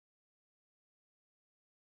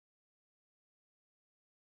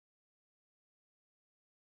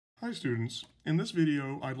Hi students, in this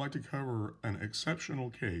video I'd like to cover an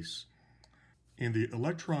exceptional case in the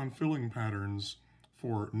electron filling patterns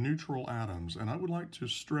for neutral atoms, and I would like to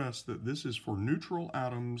stress that this is for neutral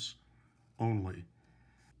atoms only.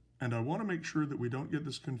 And I want to make sure that we don't get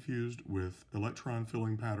this confused with electron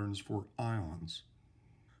filling patterns for ions.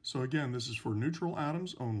 So again, this is for neutral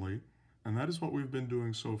atoms only, and that is what we've been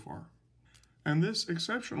doing so far. And this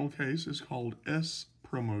exceptional case is called S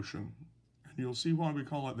promotion. And you'll see why we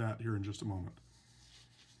call it that here in just a moment.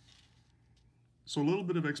 So a little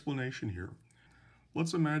bit of explanation here.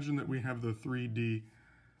 Let's imagine that we have the 3D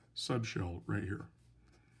subshell right here.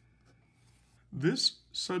 This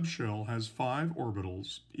subshell has 5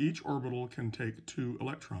 orbitals. Each orbital can take 2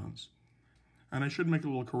 electrons. And I should make a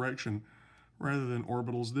little correction. Rather than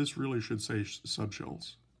orbitals, this really should say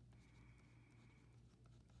subshells.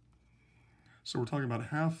 So we're talking about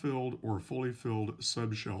half-filled or fully filled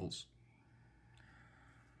subshells.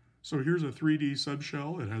 So here's a 3D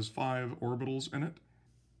subshell. It has 5 orbitals in it.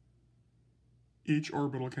 Each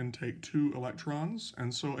orbital can take 2 electrons,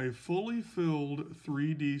 and so a fully filled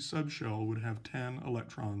 3D subshell would have 10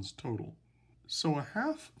 electrons total. So a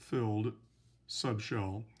half-filled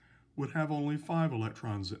subshell would have only 5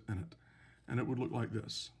 electrons in it, and it would look like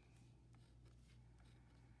this.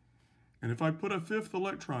 And if I put a 5th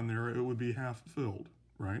electron there, it would be half-filled,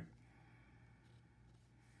 right?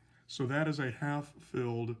 So that is a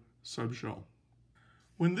half-filled subshell.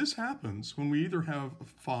 When this happens, when we either have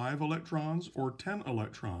 5 electrons or 10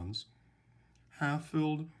 electrons,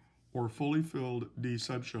 half-filled or fully filled D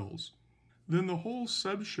subshells, then the whole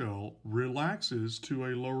subshell relaxes to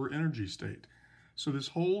a lower energy state. So this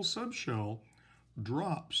whole subshell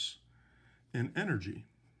drops in energy.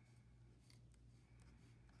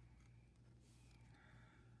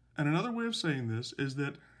 And another way of saying this is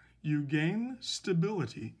that you gain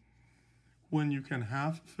stability when you can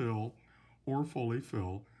half-fill or fully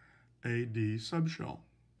fill a D subshell.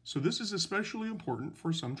 So this is especially important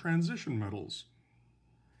for some transition metals.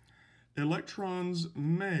 Electrons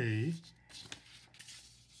may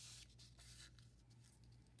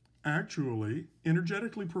actually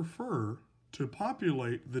energetically prefer to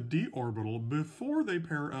populate the D orbital before they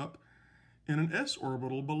pair up in an S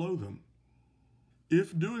orbital below them,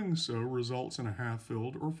 if doing so results in a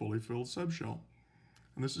half-filled or fully filled subshell.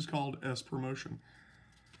 And this is called S promotion.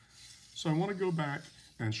 So I want to go back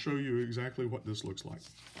and show you exactly what this looks like.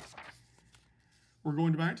 We're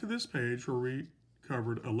going back to this page where we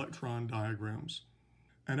covered electron diagrams.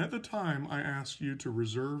 And at the time, I asked you to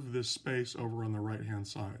reserve this space over on the right-hand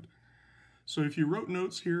side. So if you wrote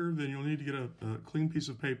notes here, then you'll need to get a clean piece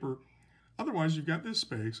of paper. Otherwise, you've got this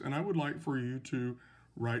space, and I would like for you to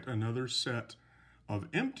write another set of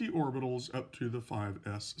empty orbitals up to the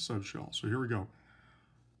 5s subshell. So here we go.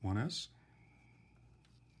 1s,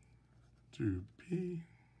 2p,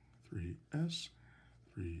 3s,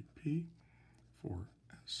 3p,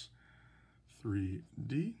 4s,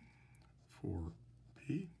 3d,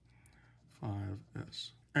 4p, 5s.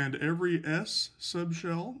 And every s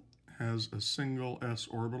subshell has a single s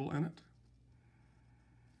orbital in it.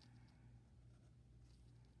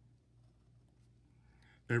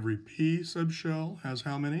 Every p subshell has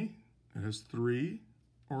how many? It has 3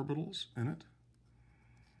 orbitals in it.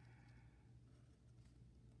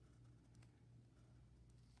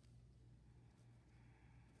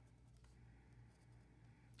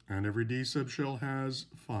 And every D subshell has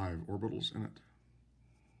 5 orbitals in it.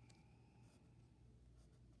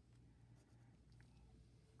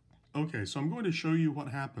 Okay, so I'm going to show you what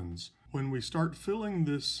happens when we start filling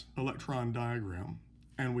this electron diagram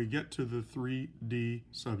and we get to the 3D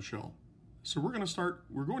subshell. So we're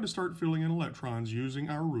going to start filling in electrons using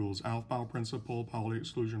our rules: Aufbau principle, Pauli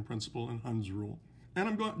exclusion principle, and Hund's rule. And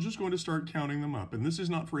I'm just going to start counting them up. And this is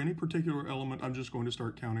not for any particular element, I'm just going to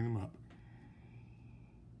start counting them up.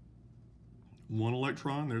 1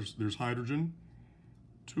 electron, there's hydrogen.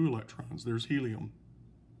 2 electrons, there's helium.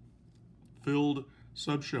 Filled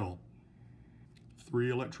subshell. 3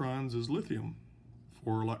 electrons is lithium.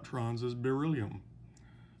 4 electrons is beryllium.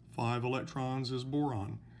 5 electrons is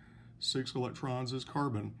boron. 6 electrons is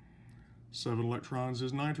carbon. 7 electrons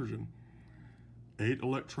is nitrogen. 8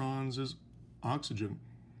 electrons is oxygen.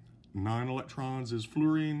 9 electrons is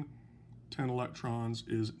fluorine. 10 electrons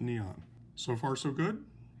is neon. So far, so good?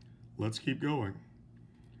 Let's keep going.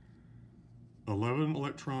 11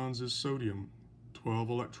 electrons is sodium. 12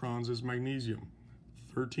 electrons is magnesium.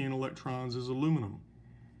 13 electrons is aluminum.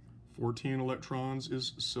 14 electrons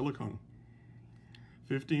is silicon.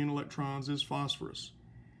 15 electrons is phosphorus.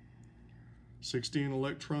 16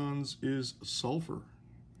 electrons is sulfur.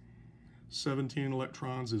 17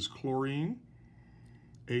 electrons is chlorine.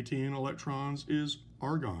 18 electrons is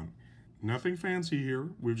argon. Nothing fancy here.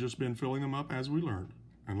 We've just been filling them up as we learned.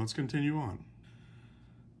 And let's continue on.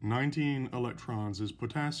 19 electrons is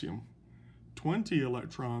potassium. 20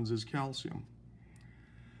 electrons is calcium.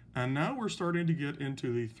 And now we're starting to get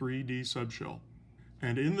into the 3D subshell.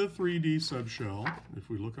 And in the 3D subshell, if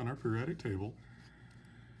we look on our periodic table,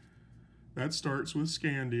 that starts with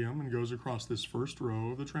scandium and goes across this first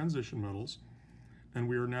row of the transition metals. And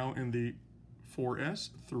we are now in the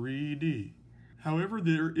 4s 3D. However,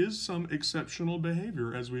 there is some exceptional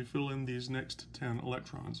behavior as we fill in these next 10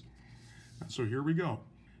 electrons. And so here we go.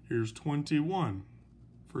 Here's 21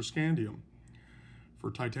 for scandium. For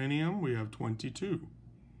titanium, we have 22.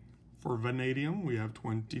 For vanadium, we have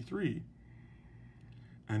 23.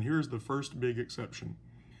 And here's the first big exception.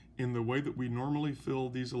 In the way that we normally fill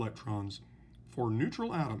these electrons, for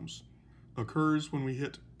neutral atoms, occurs when we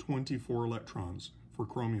hit 24 electrons for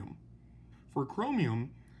chromium. For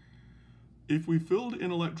chromium, if we filled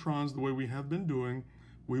in electrons the way we have been doing,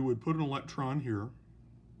 we would put an electron here,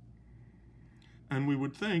 and we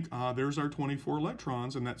would think, there's our 24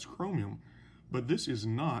 electrons, and that's chromium. But this is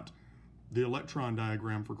not the electron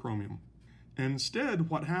diagram for chromium. Instead,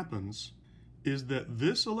 what happens is that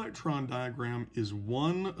this electron diagram is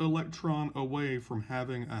one electron away from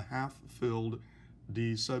having a half-filled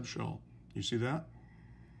D subshell. You see that?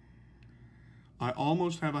 I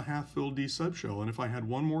almost have a half-filled D subshell, and if I had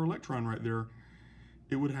one more electron right there,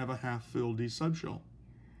 it would have a half-filled D subshell.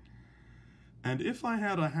 And if I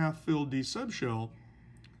had a half-filled D subshell,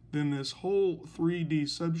 then this whole 3D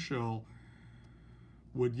subshell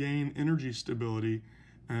would gain energy stability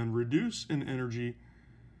and reduce in energy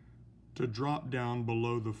to drop down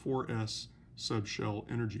below the 4s subshell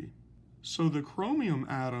energy. So the chromium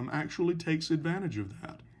atom actually takes advantage of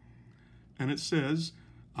that. And it says,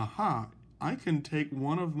 aha, I can take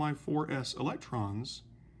one of my 4s electrons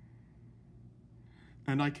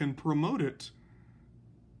and I can promote it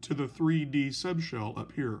to the 3D subshell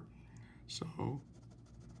up here.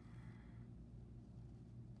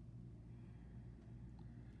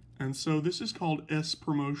 So this is called S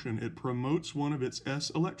promotion. It promotes one of its S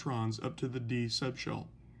electrons up to the D subshell.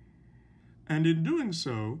 And in doing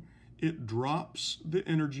so, it drops the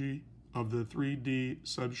energy of the 3D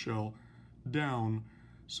subshell down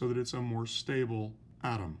so that it's a more stable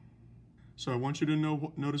atom. So I want you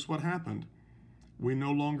to notice what happened. We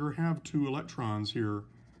no longer have 2 electrons here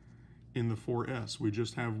in the 4s. We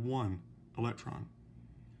just have 1 electron.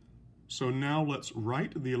 So now let's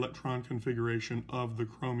write the electron configuration of the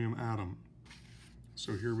chromium atom.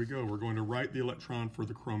 So here we go. We're going to write the electron for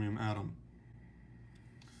the chromium atom.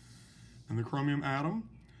 And the chromium atom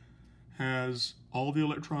has all the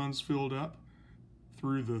electrons filled up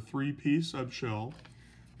through the 3p subshell.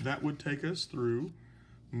 That would take us through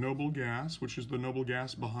noble gas, which is the noble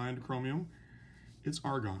gas behind chromium. It's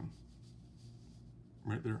argon,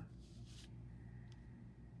 right there.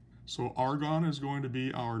 So argon is going to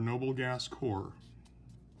be our noble gas core.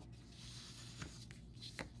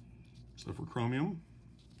 So for chromium,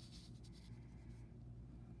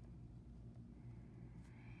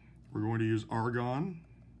 we're going to use argon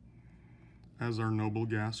as our noble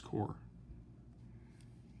gas core.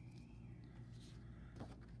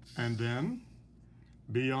 And then,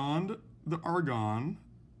 beyond the argon,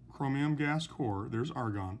 chromium gas core, there's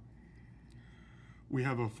argon, we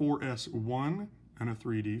have a 4s1 and a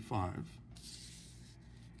 3d5.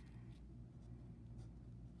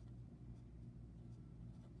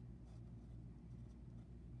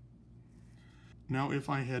 Now, if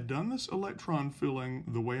I had done this electron filling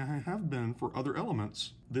the way I have been for other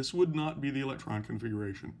elements, this would not be the electron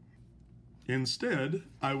configuration. Instead,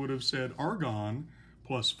 I would have said argon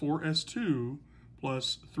plus 4s2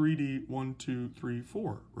 plus 3d1, 2, 3,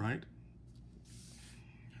 4, right?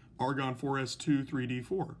 Argon 4s2,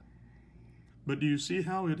 3d4. But do you see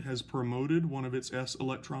how it has promoted one of its s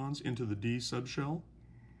electrons into the d subshell?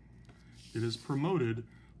 It has promoted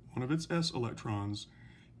one of its s electrons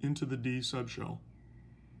into the d subshell.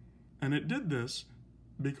 And it did this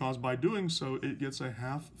because by doing so, it gets a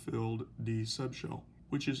half-filled d subshell,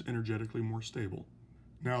 which is energetically more stable.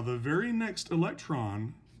 Now, the very next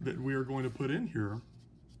electron that we are going to put in here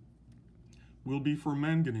will be for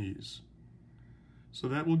manganese. So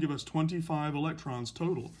that will give us 25 electrons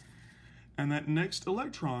total. And that next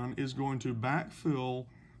electron is going to backfill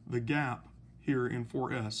the gap here in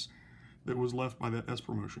 4s that was left by that s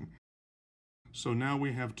promotion. So now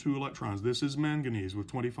we have 2 electrons. This is manganese with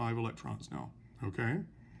 25 electrons now, okay?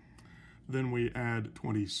 Then we add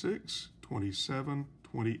 26, 27,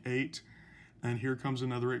 28, and here comes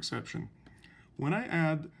another exception. When I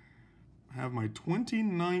have my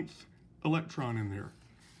 29th electron in there,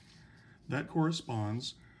 that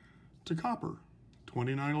corresponds to copper,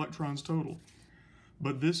 29 electrons total.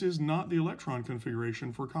 But this is not the electron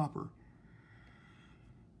configuration for copper.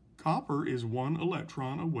 Copper is 1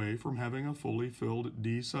 electron away from having a fully filled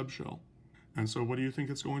d subshell. And so what do you think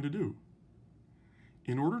it's going to do?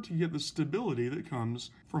 In order to get the stability that comes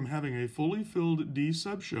from having a fully filled d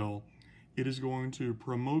subshell, it is going to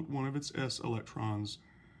promote one of its s electrons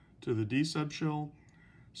to the d subshell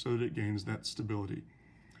so that it gains that stability.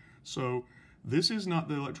 So this is not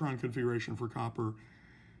the electron configuration for copper.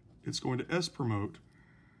 It's going to s promote.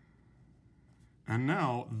 And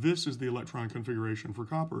now this is the electron configuration for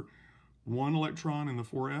copper. 1 electron in the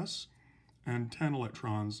 4s and 10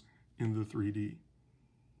 electrons in the 3d.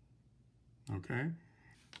 Okay?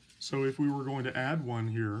 So if we were going to add one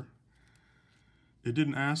here, it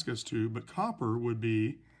didn't ask us to, but copper would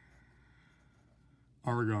be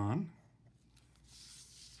argon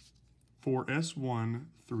 4s1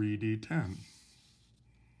 3d10.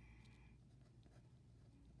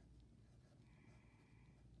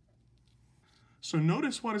 So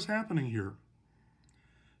notice what is happening here.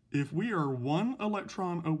 If we are 1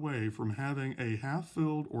 electron away from having a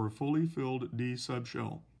half-filled or fully filled d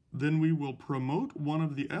subshell, then we will promote one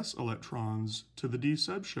of the s electrons to the d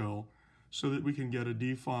subshell so that we can get a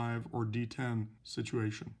d5 or d10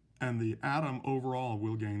 situation. And the atom overall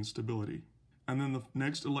will gain stability. And then the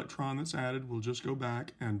next electron that's added will just go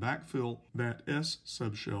back and backfill that s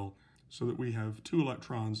subshell so that we have 2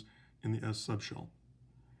 electrons in the s subshell.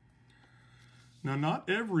 Now, not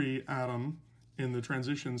every atom in the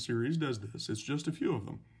transition series does this. It's just a few of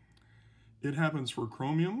them. It happens for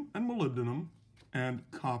chromium and molybdenum and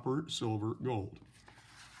copper, silver, gold.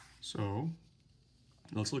 So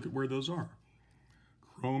let's look at where those are.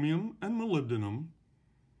 Chromium and molybdenum,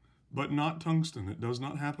 but not tungsten. It does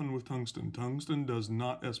not happen with tungsten. Tungsten does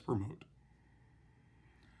not s-promote.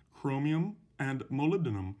 Chromium and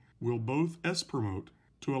molybdenum will both s-promote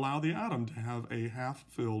to allow the atom to have a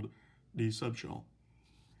half-filled d subshell.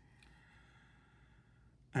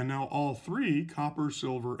 And now all 3, copper,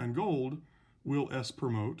 silver, and gold, will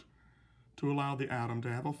s-promote to allow the atom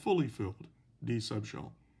to have a fully filled d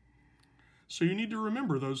subshell. So you need to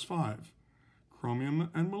remember those 5, chromium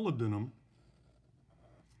and molybdenum,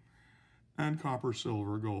 and copper,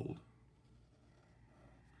 silver, gold.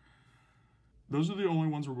 Those are the only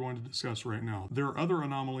ones we're going to discuss right now. There are other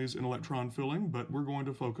anomalies in electron filling, but we're going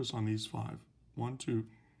to focus on these 5. 1, 2,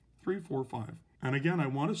 3, 4, 5. And again, I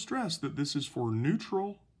want to stress that this is for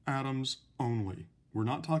neutral atoms only. We're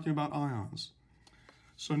not talking about ions.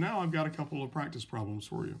 So now I've got a couple of practice problems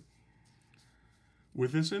for you.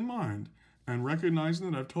 With this in mind, and recognizing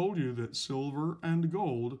that I've told you that silver and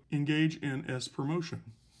gold engage in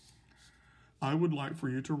s-promotion, I would like for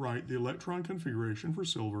you to write the electron configuration for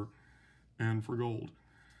silver and for gold.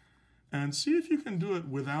 And see if you can do it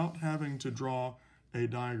without having to draw a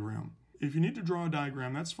diagram. If you need to draw a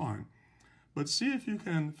diagram, that's fine. But see if you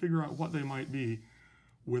can figure out what they might be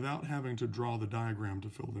without having to draw the diagram to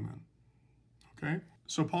fill them in. Okay?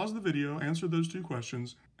 So pause the video, answer those 2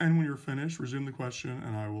 questions, and when you're finished, resume the question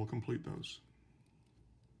and I will complete those.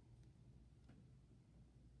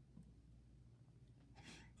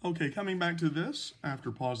 Okay, coming back to this,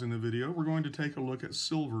 after pausing the video, we're going to take a look at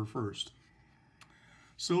silver first.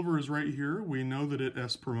 Silver is right here. We know that it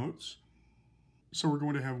s-promotes. So we're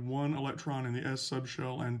going to have 1 electron in the s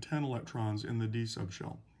subshell and 10 electrons in the d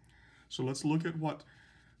subshell. So let's look at what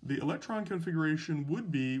the electron configuration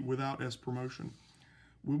would be without s-promotion.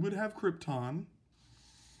 We would have krypton,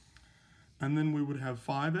 and then we would have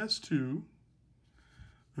 5s2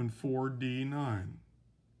 and 4d9,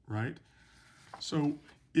 right? So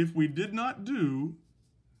if we did not do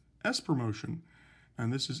s-promotion,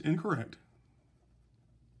 and this is incorrect,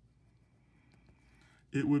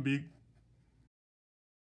 it would be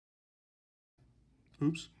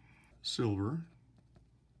silver,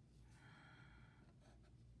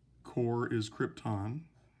 core is krypton,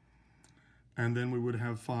 and then we would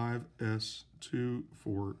have 5s2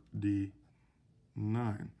 4d9.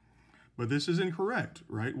 But this is incorrect,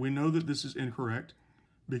 right? We know that this is incorrect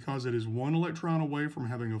because it is 1 electron away from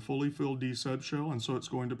having a fully filled d subshell, and so it's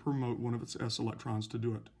going to promote one of its s electrons to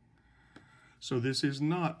do it. So this is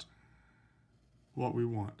not what we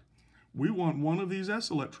want. We want one of these s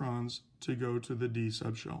electrons to go to the d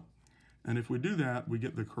subshell. And if we do that, we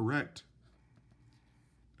get the correct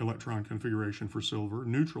electron configuration for silver.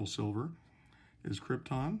 Neutral silver is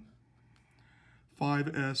krypton,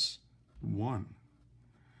 5s1,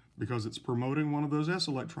 because it's promoting one of those s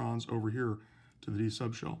electrons over here to the d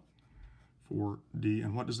subshell for d.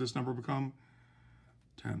 And what does this number become?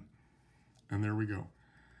 10. And there we go.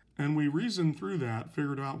 And we reasoned through that,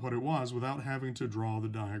 figured out what it was without having to draw the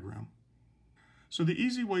diagram. So the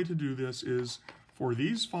easy way to do this is, for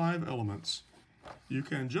these 5 elements, you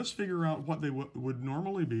can just figure out what they would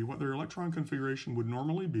normally be, what their electron configuration would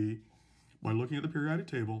normally be, by looking at the periodic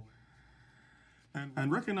table,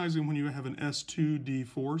 and recognizing when you have an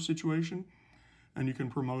S2D4 situation, and you can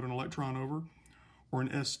promote an electron over, or an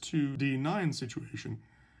S2D9 situation,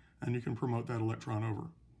 and you can promote that electron over.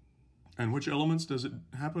 And which elements does it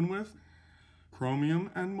happen with?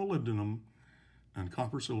 Chromium and molybdenum, and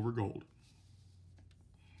copper, silver, gold.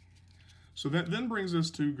 So that then brings us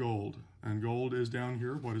to gold, and gold is down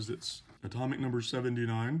here. What is its atomic number?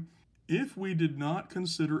 79. If we did not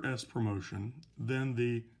consider S promotion, then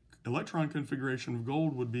the electron configuration of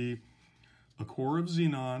gold would be a core of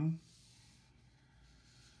xenon,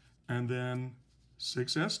 and then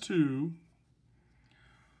 6s2,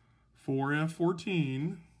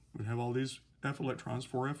 4f14, we have all these F electrons,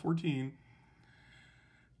 4f14,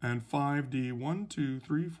 and 5d, 1, 2,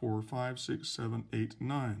 3, 4, 5, 6, 7, 8,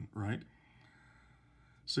 9, right?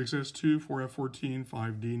 6s2, 4f14,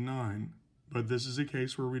 5d9. But this is a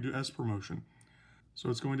case where we do S promotion. So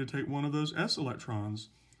it's going to take one of those S electrons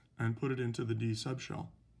and put it into the D subshell.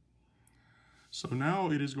 So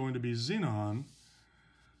now it is going to be xenon,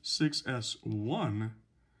 6s1,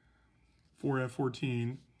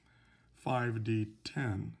 4f14,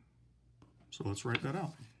 5d10. So let's write that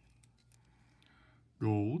out.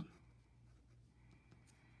 Gold,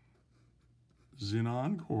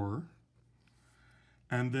 xenon core,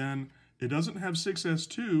 and then it doesn't have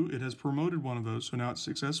 6s2, it has promoted one of those, so now it's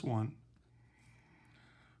 6s1,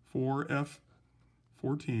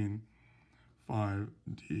 4f14,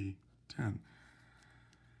 5d10.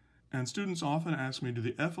 And students often ask me, do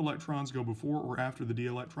the F electrons go before or after the D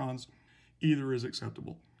electrons? Either is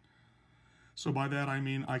acceptable. So by that I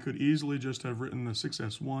mean I could easily just have written the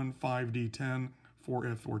 6s1, 5d10,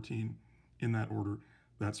 4f14 in that order.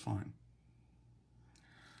 That's fine.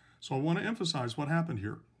 So I want to emphasize what happened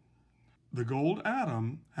here. The gold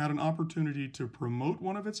atom had an opportunity to promote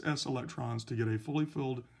one of its S electrons to get a fully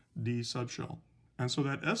filled D subshell. And so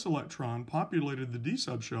that S electron populated the D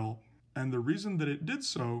subshell, and the reason that it did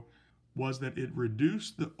so was that it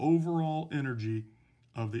reduced the overall energy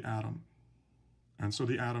of the atom. And so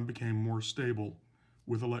the atom became more stable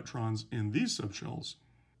with electrons in these subshells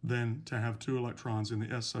than to have 2 electrons in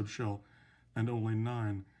the S subshell and only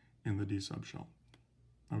 9 in the D subshell.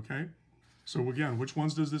 Okay? So again, which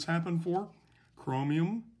ones does this happen for?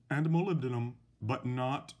 Chromium and molybdenum, but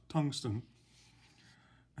not tungsten,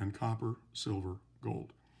 and copper, silver,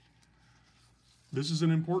 gold. This is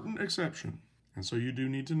an important exception, and so you do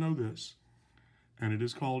need to know this. And it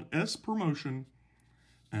is called S promotion,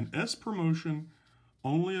 and S promotion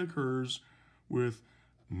only occurs with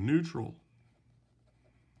neutral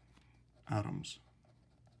atoms.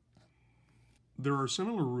 There are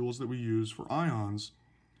similar rules that we use for ions,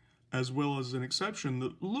 as well as an exception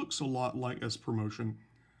that looks a lot like S promotion,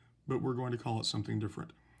 but we're going to call it something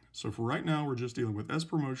different. So for right now, we're just dealing with S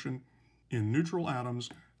promotion in neutral atoms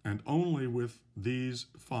and only with these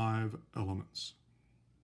 5 elements.